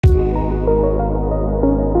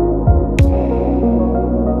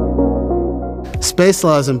Space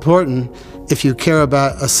law is important if you care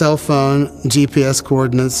about a cell phone, GPS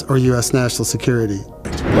coordinates, or U.S. national security.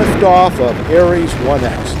 Liftoff of Ares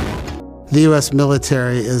 1X. The U.S.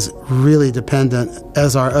 military is really dependent,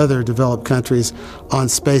 as are other developed countries, on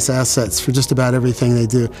space assets for just about everything they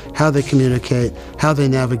do. How they communicate, how they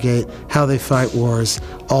navigate, how they fight wars,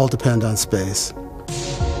 all depend on space.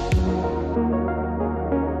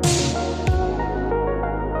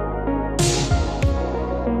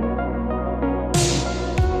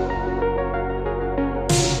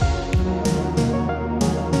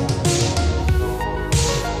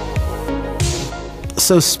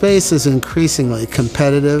 So space is increasingly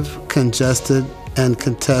competitive, congested, and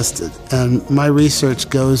contested. And my research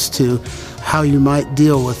goes to how you might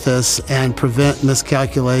deal with this and prevent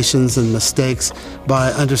miscalculations and mistakes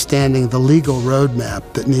by understanding the legal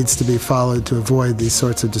roadmap that needs to be followed to avoid these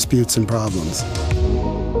sorts of disputes and problems.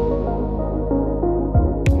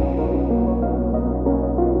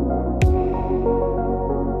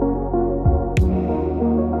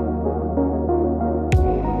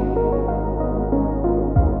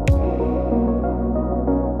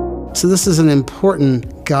 So this is an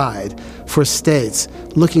important guide for states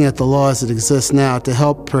looking at the laws that exist now to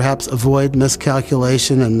help perhaps avoid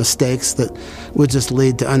miscalculation and mistakes that would just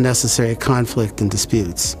lead to unnecessary conflict and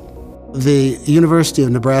disputes. The University of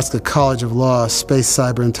Nebraska College of Law Space,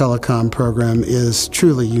 Cyber, and Telecom program is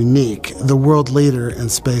truly unique, the world leader in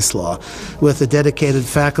space law, with a dedicated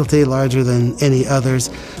faculty larger than any others,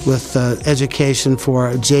 with education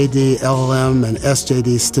for JD, LLM, and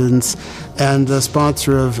SJD students, and the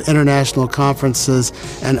sponsor of international conferences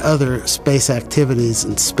and other space activities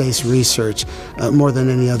and space research, more than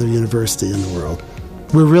any other university in the world.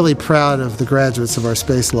 We're really proud of the graduates of our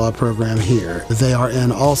space law program here. They are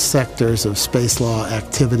in all sectors of space law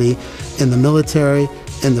activity, in the military,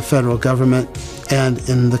 in the federal government, and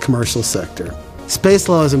in the commercial sector. Space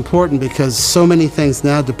law is important because so many things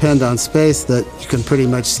now depend on space that you can pretty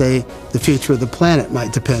much say the future of the planet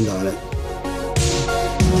might depend on it.